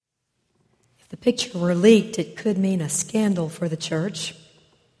the picture were leaked, it could mean a scandal for the church.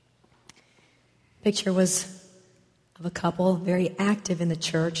 The picture was of a couple very active in the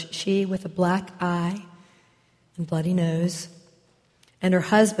church, she with a black eye and bloody nose, and her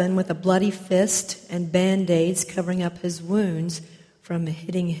husband with a bloody fist and Band-Aids covering up his wounds from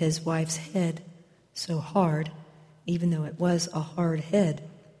hitting his wife's head so hard, even though it was a hard head.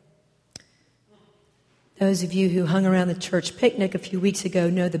 Those of you who hung around the church picnic a few weeks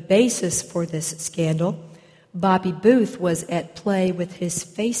ago know the basis for this scandal. Bobby Booth was at play with his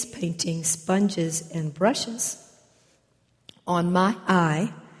face painting sponges and brushes on my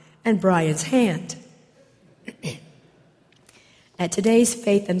eye and Brian's hand. At today's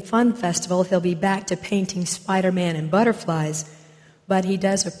Faith and Fun Festival, he'll be back to painting Spider-Man and butterflies, but he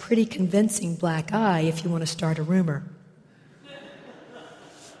does a pretty convincing black eye if you want to start a rumor.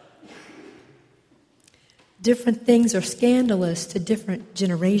 Different things are scandalous to different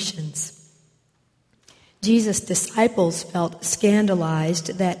generations. Jesus' disciples felt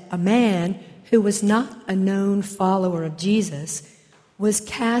scandalized that a man who was not a known follower of Jesus was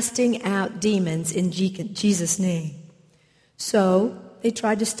casting out demons in Jesus' name. So they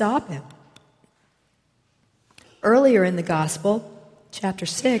tried to stop him. Earlier in the Gospel, chapter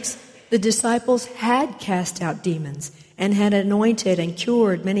 6, the disciples had cast out demons and had anointed and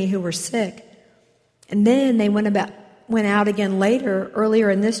cured many who were sick. And then they went out again earlier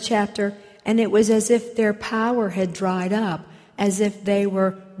in this chapter, and it was as if their power had dried up, as if they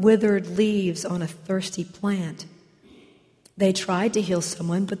were withered leaves on a thirsty plant. They tried to heal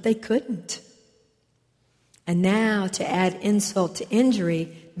someone, but they couldn't. And now, to add insult to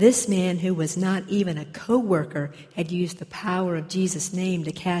injury, this man who was not even a co-worker had used the power of Jesus' name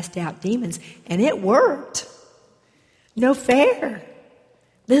to cast out demons, and it worked. No fair.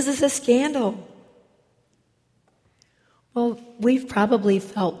 This is a scandal. Well, we've probably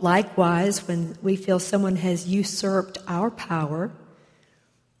felt likewise when we feel someone has usurped our power.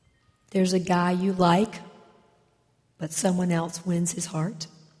 There's a guy you like, but someone else wins his heart.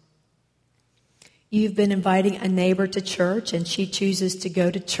 You've been inviting a neighbor to church, and she chooses to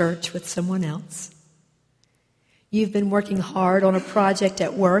go to church with someone else. You've been working hard on a project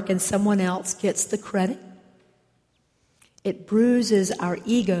at work, and someone else gets the credit. It bruises our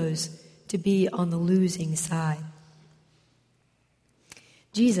egos to be on the losing side.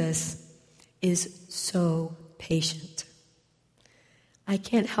 Jesus is so patient. I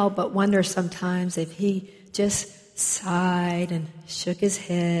can't help but wonder sometimes if he just sighed and shook his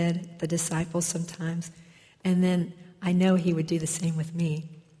head, the disciples sometimes, and then I know he would do the same with me.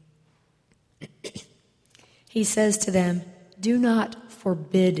 He says to them, "Do not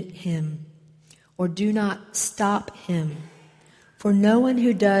forbid him, or do not stop him, for no one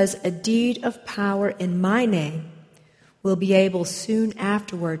who does a deed of power in my name will be able soon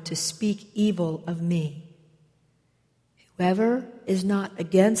afterward to speak evil of me. Whoever is not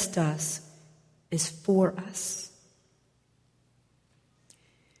against us is for us."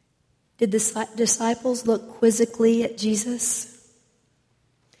 Did the disciples look quizzically at Jesus?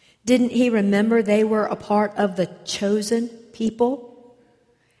 Didn't he remember they were a part of the chosen people?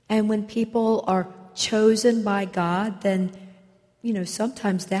 And when people are chosen by God, then,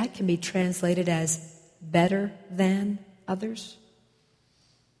 sometimes that can be translated as better than others.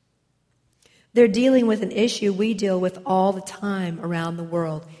 They're dealing with an issue we deal with all the time around the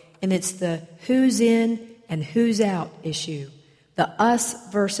world, and it's the who's in and who's out issue, the us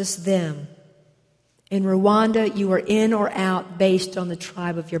versus them. In Rwanda, you are in or out based on the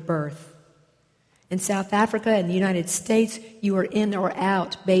tribe of your birth. In South Africa and the United States, you are in or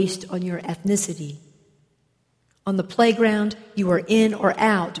out based on your ethnicity. On the playground, you are in or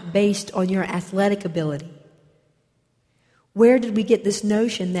out based on your athletic ability. Where did we get this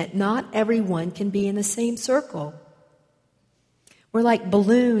notion that not everyone can be in the same circle? We're like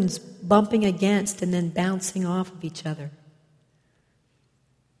balloons bumping against and then bouncing off of each other.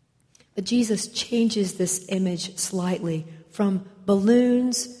 But Jesus changes this image slightly from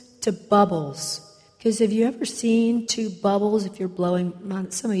balloons to bubbles. Because have you ever seen two bubbles, if you're blowing,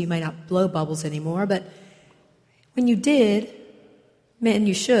 some of you might not blow bubbles anymore, but when you did, man,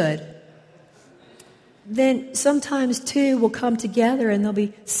 you should, then sometimes two will come together and they'll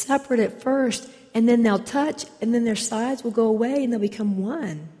be separate at first, and then they'll touch, and then their sides will go away and they'll become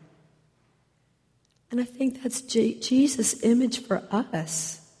one. And I think that's Jesus' image for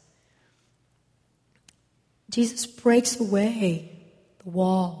us. Jesus breaks away the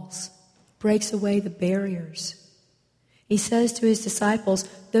walls, breaks away the barriers. He says to his disciples,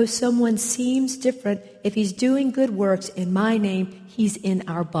 though someone seems different, if he's doing good works in my name, he's in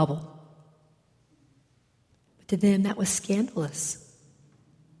our bubble. But to them, that was scandalous.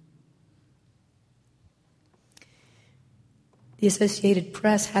 The Associated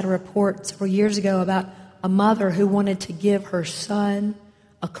Press had a report several years ago about a mother who wanted to give her son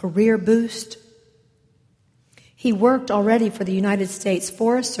a career boost. He worked already for the United States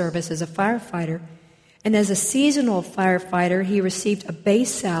Forest Service as a firefighter, and as a seasonal firefighter, he received a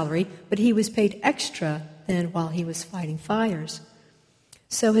base salary, but he was paid extra than while he was fighting fires.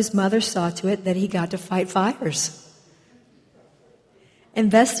 So his mother saw to it that he got to fight fires.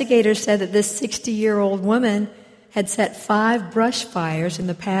 Investigators said that this 60-year-old woman had set 5 brush fires in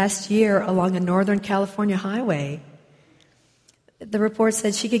the past year along a Northern California highway. The report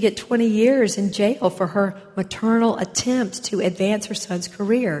said she could get 20 years in jail for her maternal attempt to advance her son's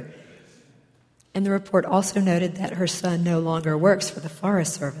career. And the report also noted that her son no longer works for the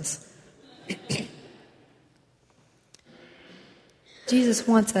Forest Service. Jesus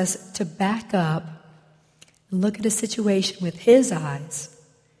wants us to back up and look at a situation with his eyes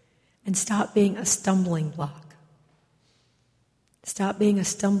and stop being a stumbling block. Stop being a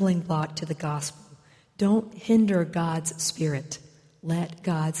stumbling block to the gospel. Don't hinder God's Spirit. Let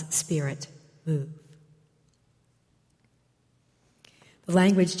God's Spirit move. The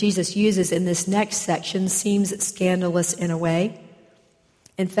language Jesus uses in this next section seems scandalous in a way.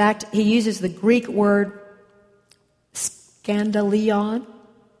 In fact, he uses the Greek word scandalion,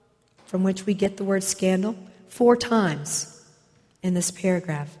 from which we get the word scandal, 4 times in this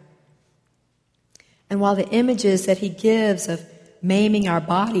paragraph. And while the images that he gives of maiming our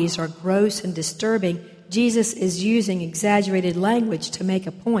bodies are gross and disturbing, Jesus is using exaggerated language to make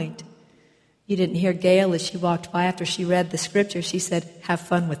a point. You didn't hear Gail as she walked by after she read the scripture. She said, "Have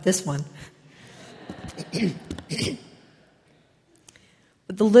fun with this one."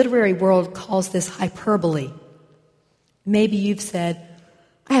 But the literary world calls this hyperbole. Maybe you've said,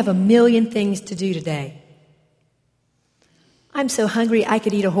 "I have 1,000,000 things to do today. I'm so hungry I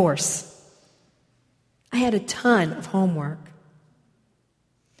could eat a horse. I had a ton of homework."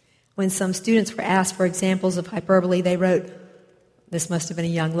 When some students were asked for examples of hyperbole, they wrote, this must have been a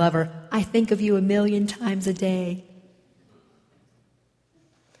young lover, "I think of you 1,000,000 times a day."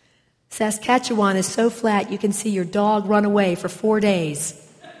 Saskatchewan is so flat you can see your dog run away for 4 days.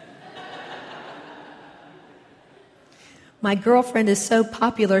 My girlfriend is so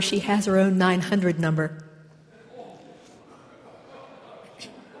popular she has her own 900 number.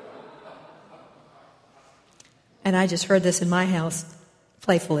 And I just heard this in my house,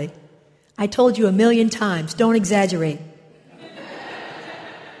 playfully. "I told you 1,000,000 times, don't exaggerate."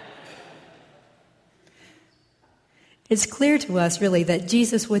 It's clear to us, really, that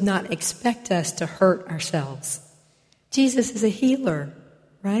Jesus would not expect us to hurt ourselves. Jesus is a healer,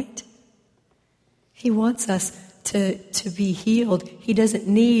 right? He wants us to be healed. He doesn't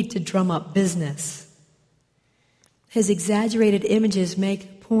need to drum up business. His exaggerated images make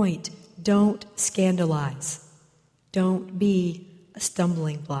the point. Don't scandalize. Don't be a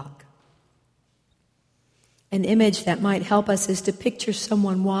stumbling block. An image that might help us is to picture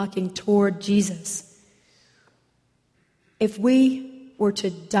someone walking toward Jesus. If we were to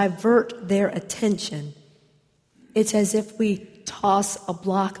divert their attention, it's as if we toss a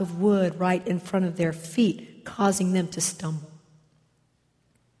block of wood right in front of their feet, causing them to stumble.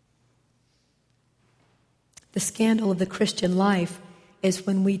 The scandal of the Christian life is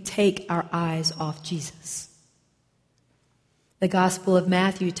when we take our eyes off Jesus. The Gospel of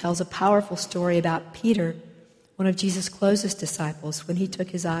Matthew tells a powerful story about Peter, one of Jesus' closest disciples, when he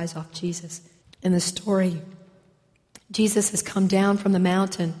took his eyes off Jesus. In the story, Jesus has come down from the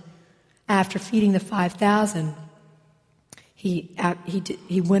mountain after feeding the 5,000. He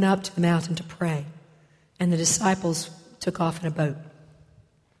went up to the mountain to pray, and the disciples took off in a boat.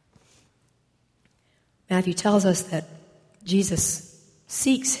 Matthew tells us that Jesus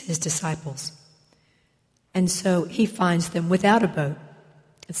seeks his disciples, and so he finds them without a boat.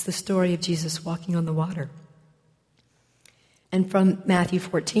 It's the story of Jesus walking on the water. And from Matthew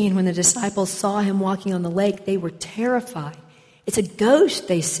 14, when the disciples saw him walking on the lake, they were terrified. "It's a ghost,"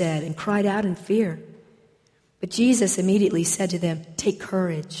 they said, and cried out in fear. But Jesus immediately said to them, "Take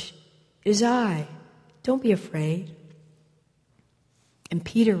courage. It is I. Don't be afraid." And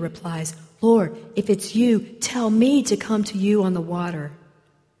Peter replies, "Lord, if it's you, tell me to come to you on the water."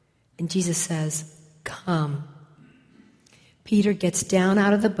 And Jesus says, "Come." Peter gets down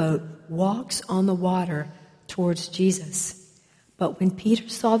out of the boat, walks on the water towards Jesus. But when Peter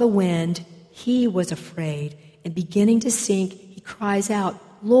saw the wind, he was afraid, and beginning to sink, he cries out,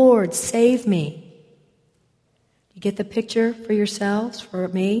 "Lord, save me." You get the picture for yourselves, for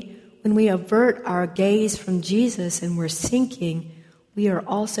me? When we avert our gaze from Jesus and we're sinking, we are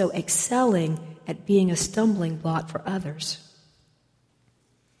also excelling at being a stumbling block for others.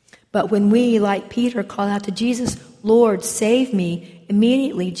 But when we, like Peter, call out to Jesus, Lord, save me,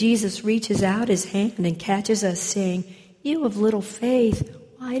 immediately Jesus reaches out his hand and catches us, saying, you of little faith,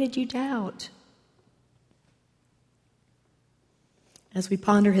 why did you doubt? As we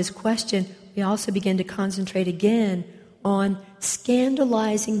ponder his question, we also begin to concentrate again on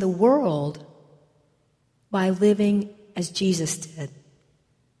scandalizing the world by living as Jesus did.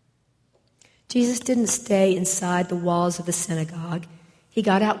 Jesus didn't stay inside the walls of the synagogue. He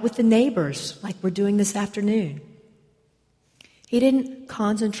got out with the neighbors, like we're doing this afternoon. He didn't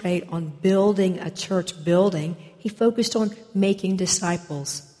concentrate on building a church building. He focused on making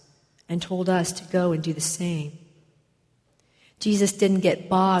disciples and told us to go and do the same. Jesus didn't get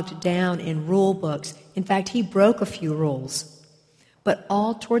bogged down in rule books. In fact, he broke a few rules, but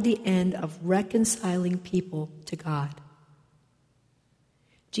all toward the end of reconciling people to God.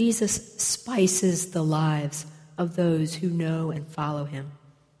 Jesus spices the lives of those who know and follow him.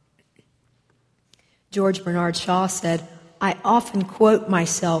 George Bernard Shaw said, I often quote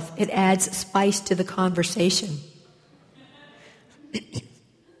myself, it adds spice to the conversation.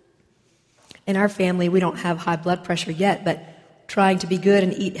 In our family, we don't have high blood pressure yet, but trying to be good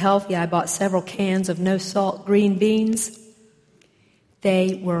and eat healthy, I bought several cans of no-salt green beans.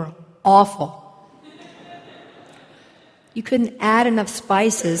 They were awful. You couldn't add enough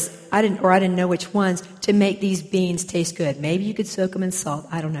spices, I didn't know which ones, to make these beans taste good. Maybe you could soak them in salt.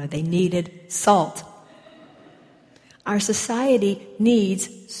 I don't know. They needed salt. Our society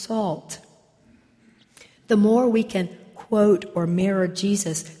needs salt. The more we can quote or mirror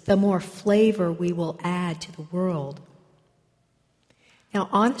Jesus, the more flavor we will add to the world. Now,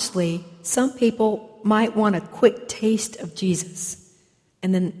 honestly, some people might want a quick taste of Jesus,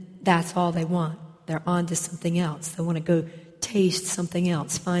 and then that's all they want. They're on to something else. They want to go taste something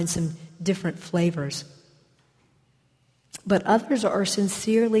else, find some different flavors. But others are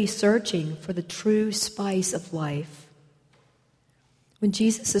sincerely searching for the true spice of life. When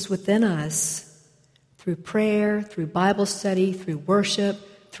Jesus is within us, through prayer, through Bible study, through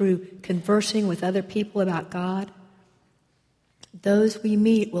worship, through conversing with other people about God, those we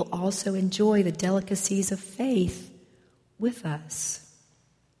meet will also enjoy the delicacies of faith with us.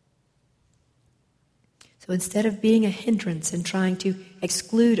 So instead of being a hindrance and trying to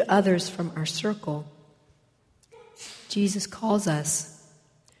exclude others from our circle, Jesus calls us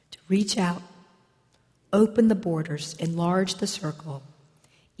to reach out, open the borders, enlarge the circle,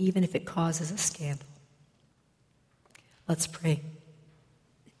 even if it causes a scandal. Let's pray.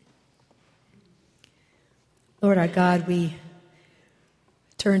 Lord our God, we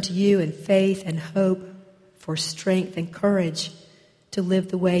turn to you in faith and hope for strength and courage to live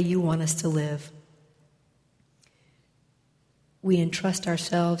the way you want us to live. We entrust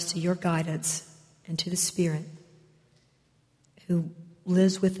ourselves to your guidance and to the Spirit who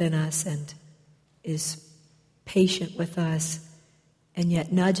lives within us and is patient with us and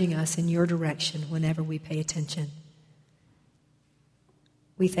yet nudging us in your direction whenever we pay attention.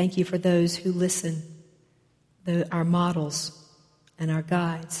 We thank you for those who listen, our models and our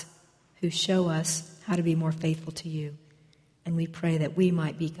guides who show us how to be more faithful to you. And we pray that we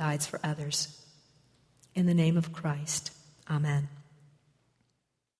might be guides for others. In the name of Christ, amen.